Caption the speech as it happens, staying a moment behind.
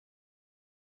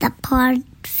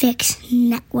Podfix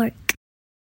Network.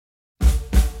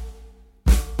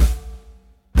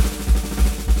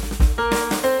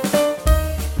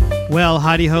 Well,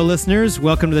 howdy-ho, listeners.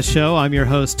 Welcome to the show. I'm your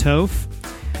host, Toph.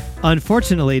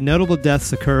 Unfortunately, notable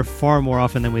deaths occur far more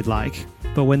often than we'd like.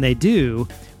 But when they do,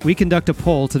 we conduct a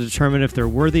poll to determine if they're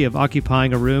worthy of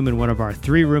occupying a room in one of our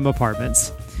 3-room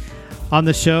apartments. On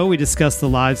the show, we discuss the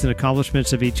lives and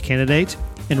accomplishments of each candidate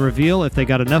and reveal if they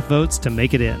got enough votes to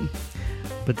make it in.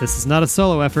 But this is not a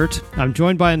solo effort. I'm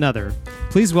joined by another.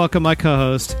 Please welcome my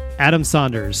co-host, Adam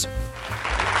Saunders.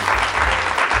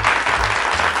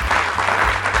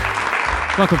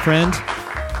 Welcome, friend.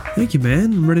 Thank you,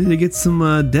 man. I'm ready to get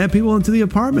some dead people into the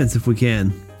apartments if we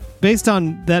can. Based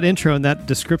on that intro and that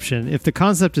description, if the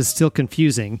concept is still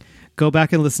confusing, go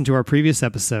back and listen to our previous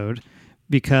episode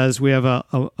because we have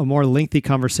a more lengthy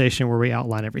conversation where we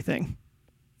outline everything.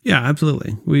 Yeah,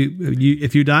 absolutely.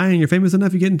 If you die and you're famous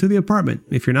enough, you get into the apartment.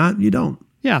 If you're not, you don't.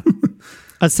 Yeah.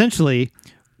 Essentially,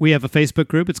 we have a Facebook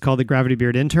group. It's called the Gravity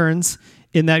Beard Interns.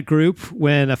 In that group,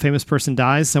 when a famous person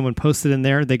dies, someone posts it in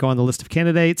there. They go on the list of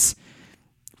candidates.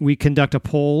 We conduct a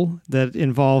poll that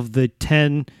involves the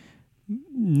 10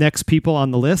 next people on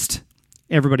the list.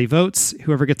 Everybody votes.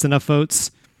 Whoever gets enough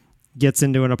votes gets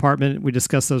into an apartment. We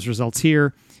discuss those results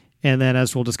here. And then,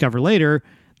 as we'll discover later,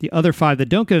 the other 5 that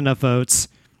don't get enough votes,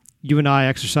 you and I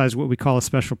exercise what we call a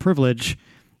special privilege,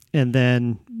 and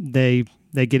then they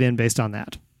get in based on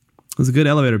that. It was a good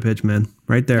elevator pitch, man.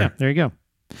 Right there. Yeah, there you go.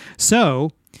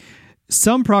 So,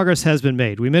 some progress has been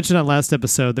made. We mentioned on last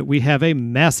episode that we have a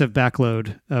massive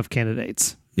backload of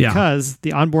candidates because the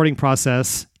onboarding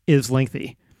process is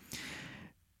lengthy.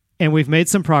 And we've made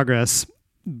some progress,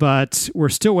 but we're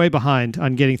still way behind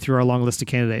on getting through our long list of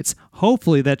candidates.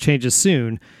 Hopefully that changes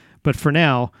soon, but for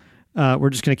now, we're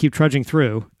just going to keep trudging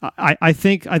through. I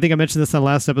think I mentioned this on the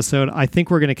last episode. I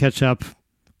think we're going to catch up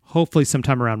hopefully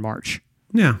sometime around March.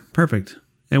 Yeah, perfect.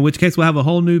 In which case we'll have a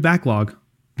whole new backlog.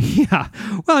 Yeah.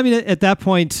 Well, I mean, at that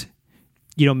point,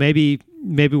 maybe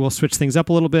we'll switch things up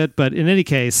a little bit. But in any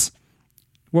case,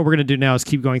 what we're going to do now is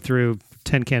keep going through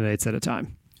 10 candidates at a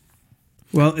time.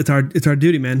 Well, it's our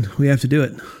duty, man. We have to do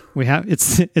it.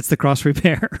 It's the cross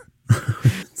repair.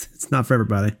 It's not for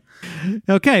everybody.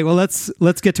 Okay. Well,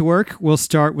 let's get to work. We'll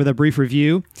start with a brief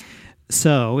review.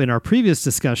 So, in our previous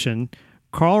discussion,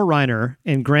 Carl Reiner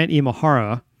and Grant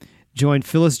Imahara joined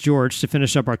Phyllis George to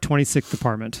finish up our 26th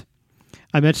apartment.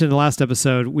 I mentioned in the last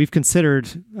episode, we've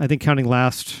considered, I think counting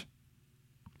last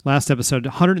episode,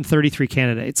 133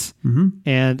 candidates. Mm-hmm.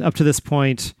 And up to this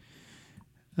point,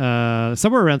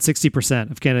 somewhere around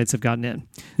 60% of candidates have gotten in.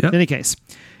 Yep. In any case,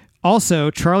 also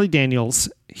Charlie Daniels,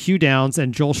 Hugh Downs,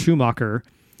 and Joel Schumacher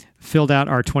filled out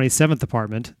our 27th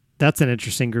apartment. That's an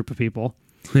interesting group of people.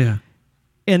 Yeah.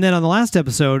 And then on the last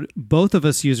episode, both of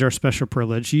us used our special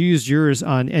privilege. You used yours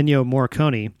on Ennio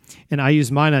Morricone, and I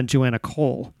used mine on Joanna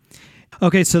Cole.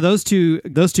 Okay, so those two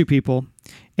people,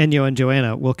 Ennio and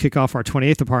Joanna, will kick off our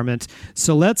 28th apartment.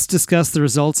 So let's discuss the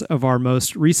results of our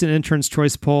most recent Intern's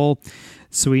Choice poll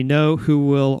so we know who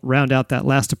will round out that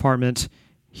last apartment.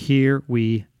 Here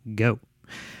we go.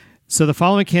 So the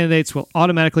following candidates will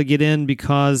automatically get in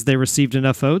because they received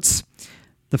enough votes.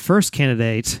 The first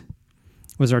candidate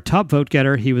was our top vote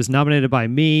getter. He was nominated by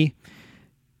me.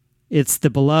 It's the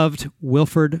beloved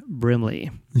Wilford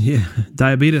Brimley. Yeah,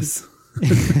 diabetes.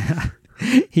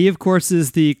 He, of course,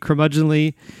 is the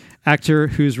curmudgeonly actor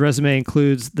whose resume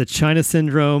includes The China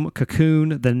Syndrome,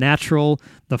 Cocoon, The Natural,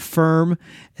 The Firm,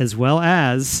 as well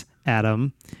as,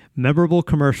 Adam, memorable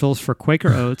commercials for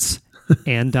Quaker Oats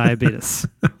and diabetes.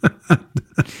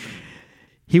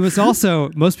 He was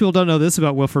also, most people don't know this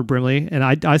about Wilford Brimley, and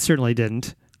I certainly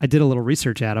didn't. I did a little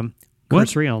research, Adam.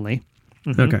 Cursory only.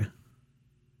 Mm-hmm. Okay.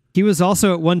 He was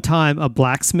also at one time a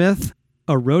blacksmith,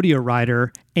 a rodeo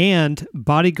rider, and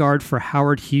bodyguard for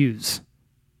Howard Hughes.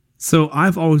 So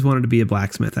I've always wanted to be a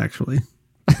blacksmith, actually.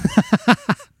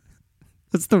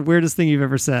 That's the weirdest thing you've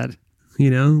ever said.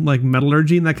 Like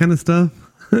metallurgy and that kind of stuff.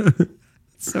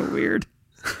 So weird.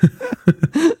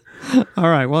 All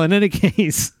right. Well, in any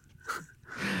case,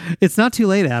 it's not too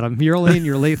late, Adam. You're only in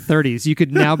your late 30s. You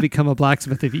could now become a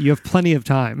blacksmith if you have plenty of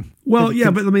time. Well,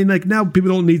 yeah, but I mean, like now people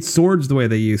don't need swords the way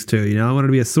they used to. I wanted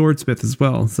to be a swordsmith as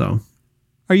well. So,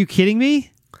 are you kidding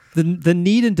me? The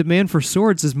need and demand for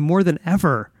swords is more than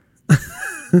ever.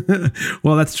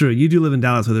 Well, that's true. You do live in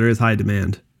Dallas, where there is high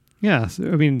demand. Yeah, so,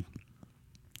 I mean,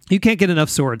 you can't get enough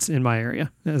swords in my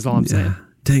area. That's all I'm saying.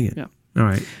 Dang it. Yeah.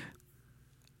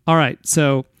 All right.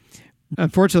 So,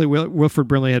 unfortunately, Wilford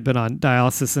Brimley had been on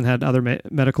dialysis and had other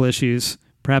medical issues,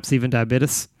 perhaps even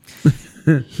diabetes.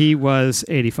 He was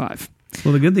 85.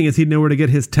 Well, the good thing is he'd know where to get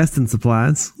his testing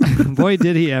supplies. Boy,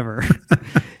 did he ever.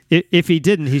 If he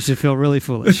didn't, he should feel really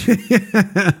foolish.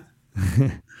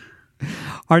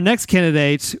 Our next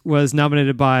candidate was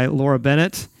nominated by Laura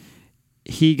Bennett.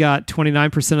 He got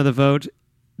 29% of the vote.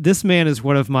 This man is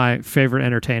one of my favorite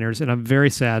entertainers, and I'm very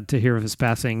sad to hear of his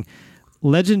passing.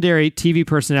 Legendary TV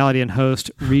personality and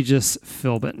host Regis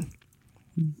Philbin.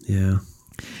 Yeah.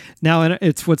 Now, and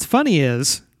it's what's funny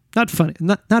is not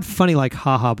funny like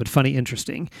haha, but funny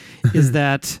interesting, is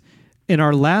that in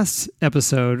our last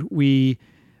episode we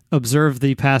observed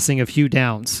the passing of Hugh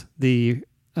Downs, the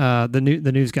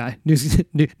news guy,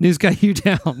 news guy Hugh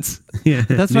Downs. Yeah,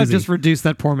 that's what I've just reduced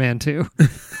that poor man to.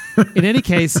 In any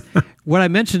case, what I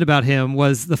mentioned about him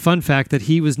was the fun fact that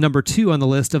he was number 2 on the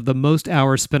list of the most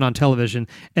hours spent on television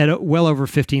at well over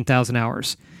 15,000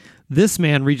 hours. This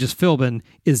man, Regis Philbin,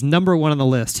 is number 1 on the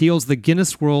list. He holds the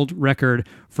Guinness World Record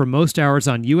for most hours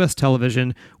on U.S.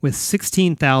 television with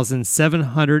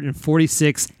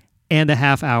 16,746 and a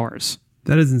half hours.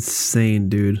 That is insane,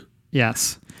 dude.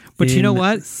 Yes. But you know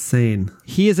what? Insane.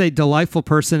 He is a delightful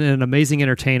person and an amazing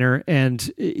entertainer,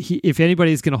 and if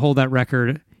anybody's going to hold that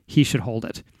record, he should hold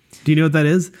it. Do you know what that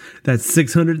is? That's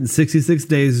 666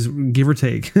 days, give or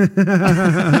take,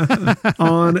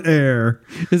 on air.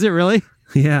 Is it really?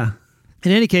 Yeah.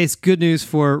 In any case, good news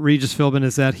for Regis Philbin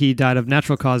is that he died of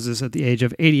natural causes at the age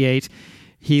of 88.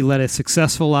 He led a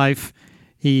successful life.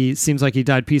 He seems like he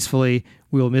died peacefully.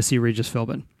 We will miss you, Regis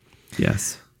Philbin.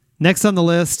 Yes. Next on the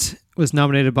list was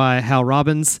nominated by Hal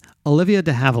Robbins, Olivia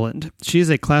de Havilland. She is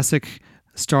a classic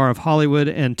star of Hollywood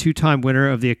and 2-time winner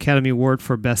of the Academy Award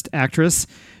for Best Actress.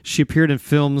 She appeared in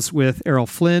films with Errol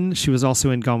Flynn. She was also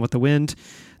in Gone with the Wind.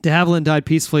 De Havilland died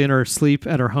peacefully in her sleep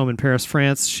at her home in Paris,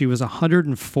 France. She was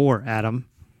 104, Adam.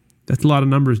 That's a lot of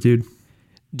numbers, dude.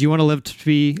 Do you want to live to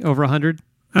be over 100?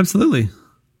 Absolutely.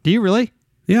 Do you really?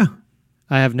 Yeah.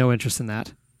 I have no interest in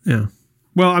that. Yeah.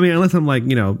 Well, I mean, unless I'm like,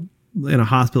 in a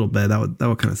hospital bed, that would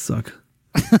kind of suck.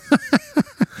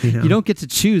 You don't get to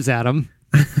choose, Adam.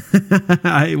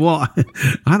 I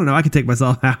don't know. I could take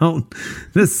myself out.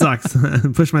 This sucks.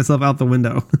 Push myself out the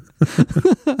window.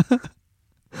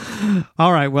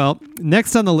 All right. Well,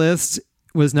 next on the list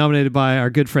was nominated by our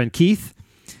good friend Keith.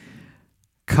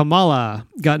 Kamala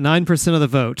got 9% of the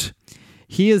vote.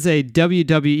 He is a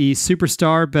WWE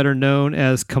superstar, better known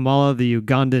as Kamala the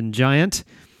Ugandan Giant.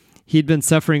 He'd been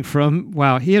suffering from,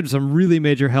 he had some really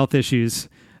major health issues,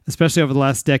 especially over the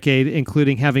last decade,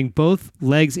 including having both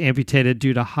legs amputated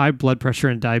due to high blood pressure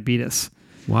and diabetes.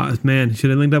 Wow, man, should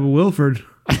have linked up with Wilford.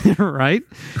 Right?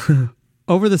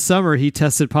 Over the summer, he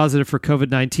tested positive for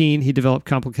COVID-19. He developed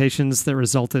complications that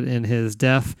resulted in his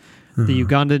death. The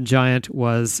Ugandan Giant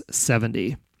was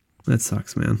 70. That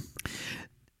sucks, man.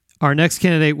 Our next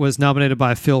candidate was nominated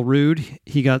by Phil Rude.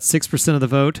 He got 6% of the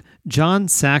vote. John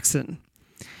Saxon.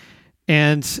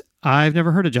 And I've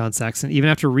never heard of John Saxon. Even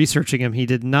after researching him, he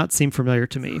did not seem familiar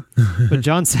to me. But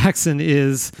John Saxon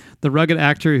is the rugged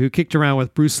actor who kicked around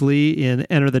with Bruce Lee in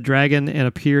Enter the Dragon and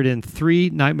appeared in 3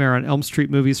 Nightmare on Elm Street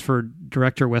movies for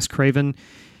director Wes Craven.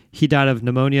 He died of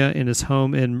pneumonia in his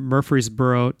home in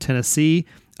Murfreesboro, Tennessee,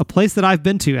 a place that I've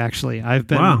been to, actually. I've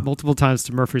been multiple times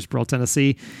to Murfreesboro,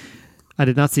 Tennessee. I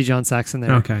did not see John Saxon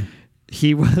there. Okay.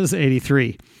 He was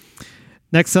 83.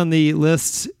 Next on the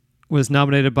list was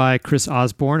nominated by Chris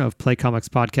Osborne of Play Comics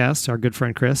Podcast, our good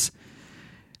friend Chris.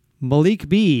 Malik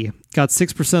B got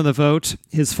 6% of the vote.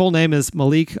 His full name is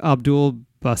Malik Abdul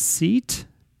Basit,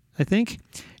 I think.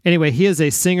 Anyway, he is a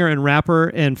singer and rapper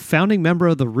and founding member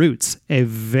of The Roots, a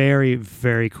very,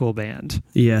 very cool band.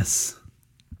 Yes.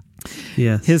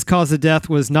 Yes. His cause of death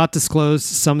was not disclosed.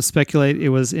 Some speculate it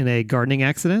was in a gardening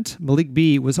accident. Malik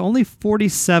B was only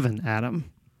 47,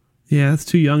 Adam. Yeah, that's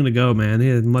too young to go, man. He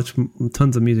had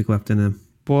tons of music left in him.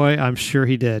 Boy, I'm sure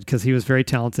he did, because he was very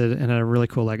talented and had a really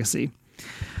cool legacy.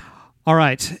 All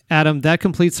right, Adam, that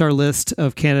completes our list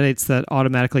of candidates that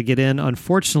automatically get in.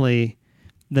 Unfortunately,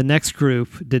 the next group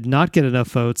did not get enough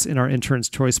votes in our intern's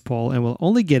choice poll and will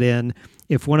only get in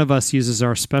if one of us uses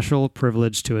our special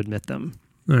privilege to admit them.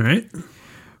 All right.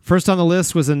 First on the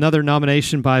list was another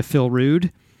nomination by Phil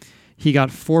Rude. He got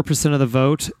 4% of the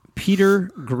vote.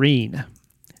 Peter Green.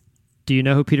 Do you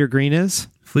know who Peter Green is?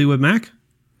 Fleetwood Mac?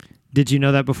 Did you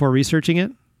know that before researching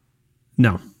it?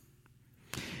 No.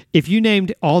 If you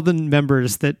named all the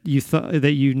members that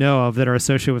you know of that are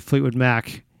associated with Fleetwood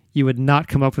Mac, you would not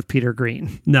come up with Peter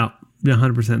Green. No,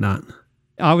 100% not.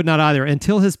 I would not either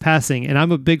until his passing. And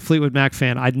I'm a big Fleetwood Mac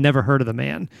fan. I'd never heard of the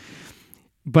man.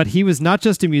 But he was not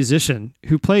just a musician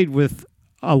who played with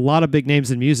a lot of big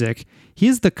names in music. He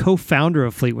is the co-founder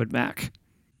of Fleetwood Mac.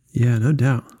 Yeah, no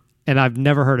doubt. And I've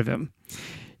never heard of him.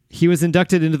 He was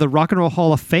inducted into the Rock and Roll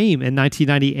Hall of Fame in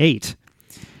 1998.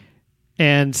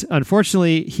 And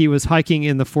unfortunately, he was hiking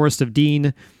in the Forest of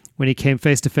Dean when he came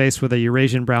face to face with a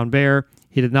Eurasian brown bear.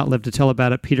 He did not live to tell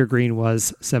about it. Peter Green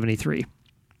was 73.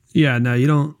 Yeah, no, you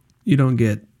don't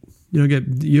get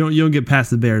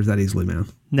past the bears that easily, man.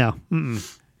 No.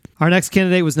 Mm-mm. Our next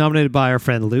candidate was nominated by our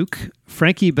friend Luke.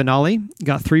 Frankie Benali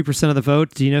got 3% of the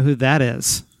vote. Do you know who that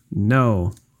is?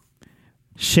 No.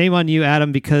 Shame on you,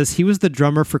 Adam, because he was the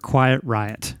drummer for Quiet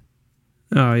Riot.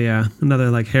 Oh, yeah. Another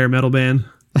like hair metal band.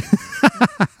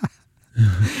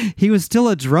 He was still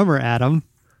a drummer, Adam.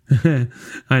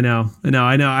 I know.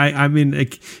 I mean,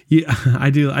 like, yeah,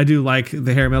 I do like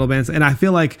the hair metal bands, and I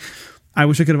feel like I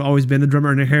wish I could have always been the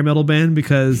drummer in a hair metal band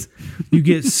because you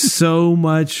get so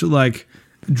much like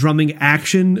drumming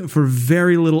action for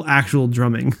very little actual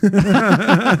drumming. I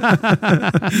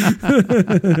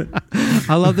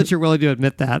love that you're willing to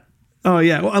admit that. Oh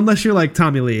yeah, well, unless you're like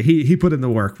Tommy Lee, he put in the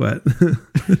work, but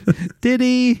did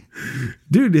he?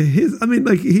 Dude,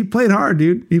 he played hard,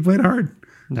 dude. He played hard.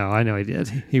 No, I know he did.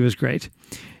 He was great.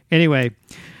 Anyway,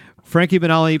 Frankie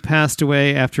Benali passed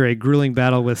away after a grueling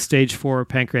battle with stage 4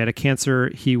 pancreatic cancer.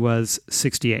 He was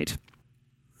 68.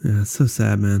 Yeah, it's so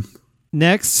sad, man.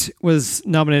 Next was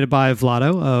nominated by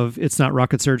Vlado of It's Not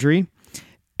Rocket Surgery.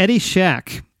 Eddie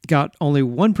Shack got only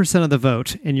 1% of the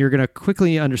vote, and you're going to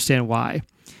quickly understand why.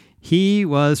 He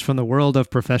was from the world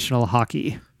of professional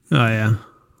hockey. Oh, yeah.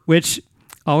 Which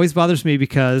always bothers me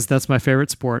because that's my favorite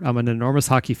sport. I'm an enormous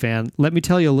hockey fan. Let me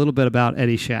tell you a little bit about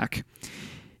Eddie Shack.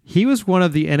 He was one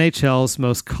of the NHL's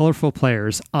most colorful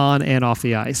players on and off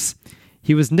the ice.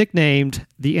 He was nicknamed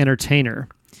the Entertainer.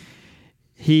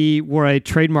 He wore a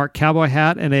trademark cowboy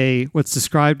hat and what's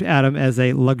described, Adam, as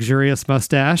a luxurious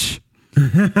mustache.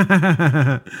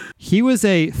 He was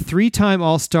a 3-time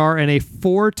All-Star and a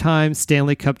 4-time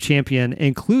Stanley Cup champion,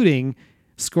 including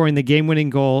scoring the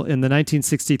game-winning goal in the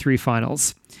 1963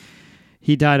 finals.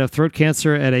 He died of throat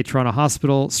cancer at a Toronto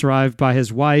hospital, survived by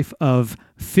his wife of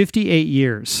 58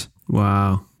 years.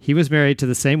 Wow. He was married to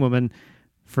the same woman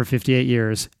for 58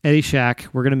 years. Eddie Shack,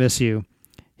 we're going to miss you.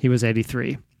 He was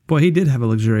 83. Boy, he did have a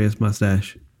luxurious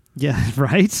mustache. Yeah,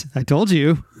 right? I told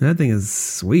you. That thing is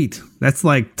sweet. That's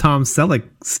like Tom Selleck,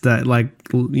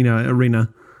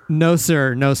 arena. No,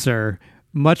 sir. No, sir.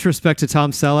 Much respect to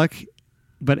Tom Selleck,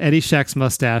 but Eddie Shack's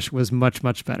mustache was much,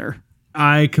 much better.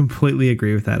 I completely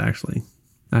agree with that, actually.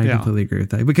 I completely agree with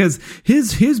that because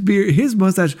his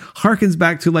mustache harkens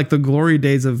back to like the glory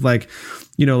days of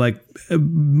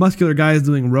muscular guys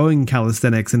doing rowing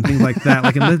calisthenics and things like that,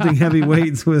 like and lifting heavy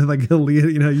weights with like a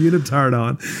unitard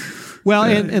on. Well,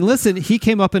 and listen, he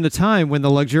came up in a time when the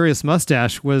luxurious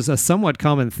mustache was a somewhat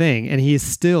common thing, and he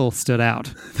still stood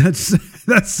out.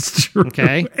 That's true.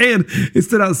 Okay, and it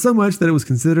stood out so much that it was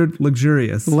considered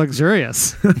luxurious.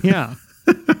 Luxurious, yeah.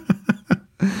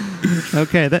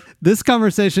 Okay, this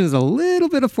conversation is a little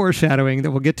bit of foreshadowing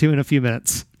that we'll get to in a few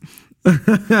minutes.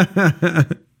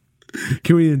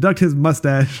 Can we induct his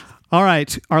mustache? All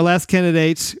right, our last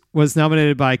candidate was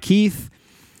nominated by Keith.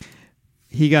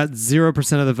 He got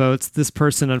 0% of the votes. This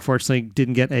person, unfortunately,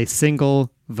 didn't get a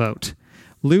single vote.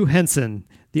 Lou Henson,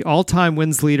 the all-time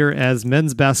wins leader as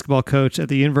men's basketball coach at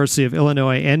the University of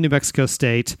Illinois and New Mexico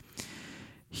State.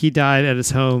 He died at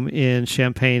his home in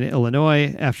Champaign,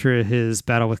 Illinois, after his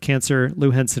battle with cancer.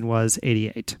 Lou Henson was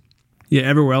 88. Yeah,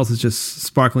 everywhere else is just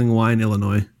sparkling wine,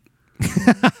 Illinois.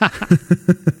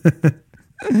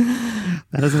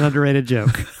 That is an underrated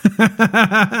joke.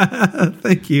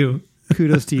 Thank you.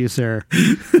 Kudos to you, sir.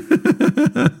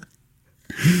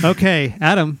 Okay,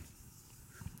 Adam,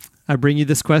 I bring you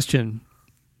this question.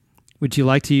 Would you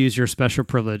like to use your special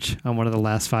privilege on one of the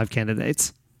last 5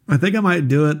 candidates? I think I might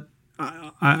do it.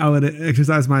 I would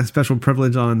exercise my special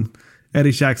privilege on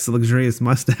Eddie Shack's luxurious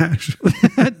mustache.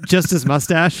 Just his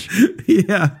mustache?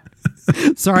 Yeah.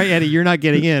 Sorry, Eddie, you're not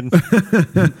getting in.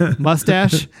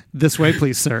 Mustache, this way,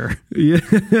 please, sir. Yeah,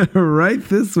 right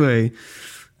this way.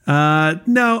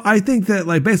 No, I think that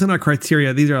like based on our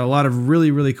criteria, these are a lot of really,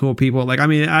 really cool people. Like, I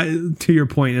mean, to your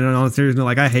point, and on a serious note,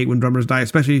 like I hate when drummers die,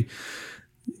 especially,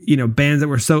 bands that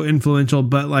were so influential,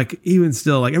 but like even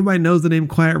still, like everybody knows the name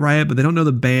Quiet Riot, but they don't know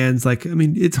the bands. Like, I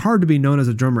mean, it's hard to be known as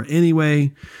a drummer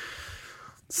anyway.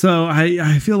 So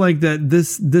I feel like that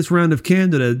this round of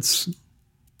candidates,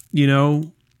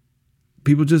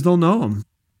 people just don't know them.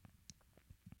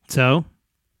 So,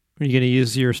 are you going to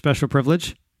use your special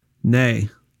privilege? Nay.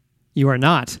 You are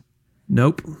not?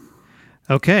 Nope.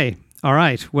 Okay. All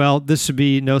right. Well, this should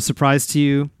be no surprise to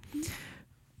you.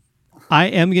 I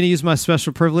am going to use my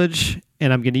special privilege,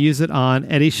 and I'm going to use it on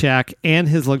Eddie Shack and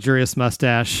his luxurious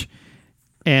mustache.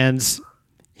 And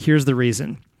here's the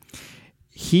reason.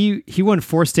 he won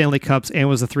 4 Stanley Cups and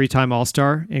was a 3-time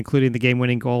All-Star, including the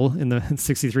game-winning goal in the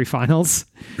 63 finals.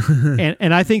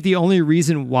 and I think the only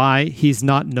reason why he's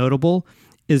not notable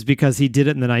is because he did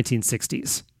it in the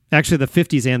 1960s. Actually, the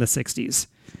 50s and the 60s.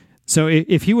 So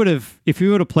if he would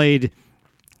have played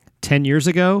 10 years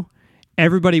ago,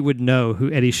 everybody would know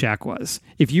who Eddie Shack was.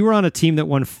 If you were on a team that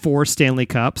won 4 Stanley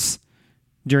Cups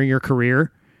during your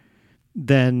career,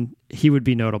 then he would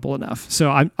be notable enough.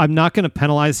 So I'm not going to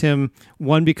penalize him,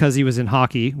 one, because he was in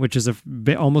hockey, which is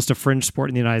almost a fringe sport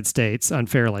in the United States,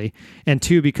 unfairly, and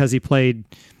 2, because he played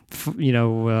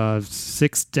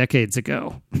 6 decades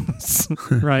ago.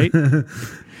 Right?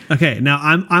 Okay, now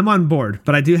I'm on board,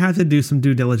 but I do have to do some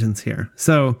due diligence here.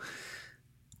 So,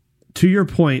 to your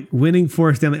point, winning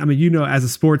 4 Stanley, as a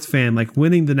sports fan, like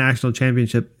winning the national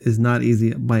championship is not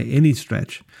easy by any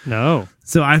stretch. No.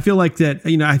 So I feel like that,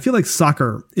 I feel like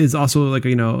soccer is also like,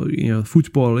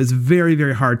 football is very,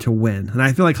 very hard to win. And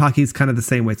I feel like hockey is kind of the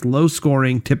same way. It's low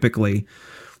scoring typically.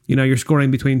 You're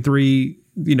scoring between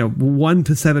 1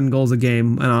 to 7 goals a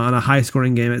game on a high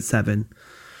scoring game at 7.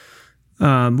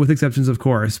 With exceptions, of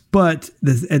course. But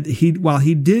while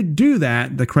he did do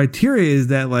that, the criteria is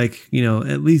that, like,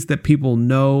 at least that people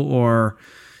know, or,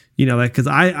 because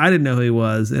I didn't know who he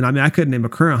was. And I couldn't name a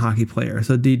current hockey player.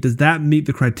 So does that meet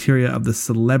the criteria of the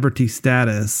celebrity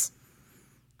status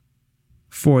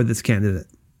for this candidate?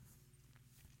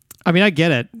 I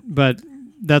get it, but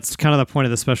that's kind of the point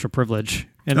of the special privilege.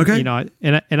 And, okay.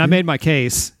 I made my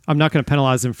case. I'm not going to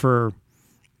penalize him for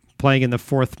playing in the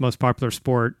 4th most popular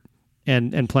sport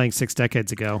and playing 6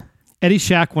 decades ago. Eddie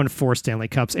Shack won 4 Stanley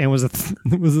Cups and was a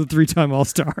 3-time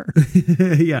All-Star.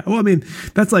 Yeah. Well,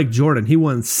 that's like Jordan. He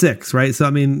won 6, right? So,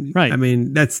 right.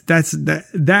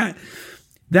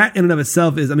 That in and of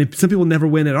itself is, some people never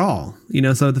win at all,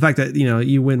 so the fact that,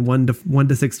 you win 1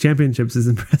 to 6 championships is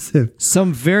impressive.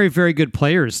 Some very, very good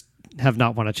players have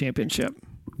not won a championship.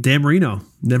 Dan Marino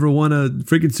never won a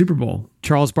freaking Super Bowl.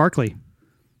 Charles Barkley,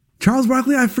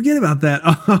 I forget about that.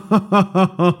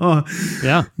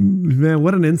 Yeah. Man,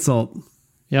 what an insult.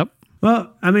 Yep.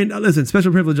 Well, listen,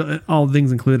 special privilege, all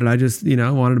things included. I just,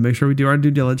 wanted to make sure we do our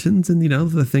due diligence and,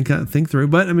 think through.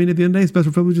 But, at the end of the day,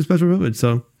 special privilege is special privilege.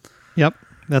 So, yep,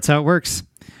 that's how it works.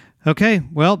 Okay,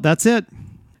 well, that's it.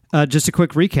 Just a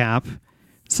quick recap.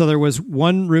 So there was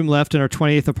 1 room left in our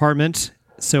 28th apartment.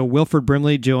 So Wilford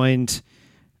Brimley joined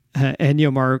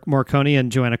Ennio Morricone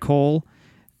and Joanna Cole.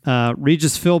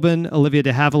 Regis Philbin, Olivia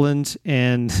de Havilland,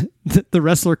 and the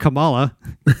wrestler Kamala.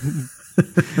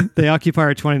 They occupy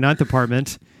our 29th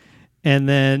apartment. And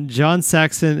then John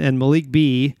Saxon and Malik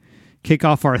B kick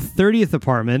off our 30th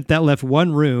apartment. That left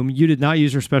 1 room. You did not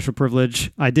use your special privilege.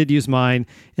 I did use mine.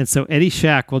 And so Eddie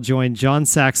Shack will join John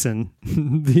Saxon,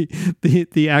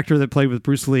 the actor that played with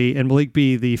Bruce Lee, and Malik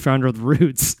B, the founder of The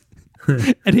Roots.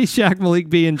 Eddie Shack, Malik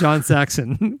B, and John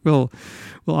Saxon will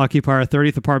occupy our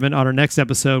 30th apartment. On our next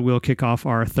episode, we'll kick off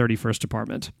our 31st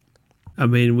apartment.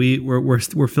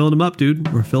 We're filling them up,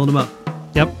 dude. We're filling them up.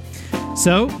 Yep.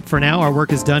 So for now, our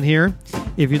work is done here.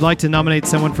 If you'd like to nominate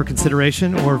someone for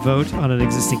consideration or vote on an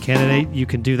existing candidate, you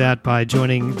can do that by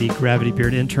joining the Gravity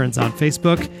Beard Interns on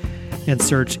Facebook and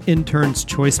search Interns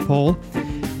Choice Poll.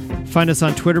 Find us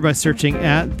on Twitter by searching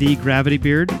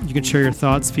 @TheGravityBeard. You can share your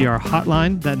thoughts via our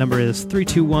hotline. That number is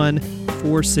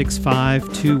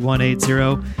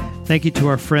 321-465-2180. Thank you to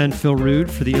our friend Phil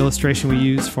Rude for the illustration we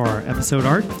use for our episode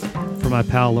art. For my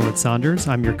pal Lord Saunders,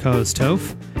 I'm your co-host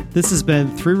Toph. This has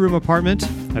been 3 Room Apartment,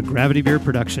 a Gravity Beard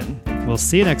production. We'll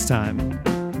see you next time.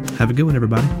 Have a good one,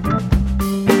 everybody.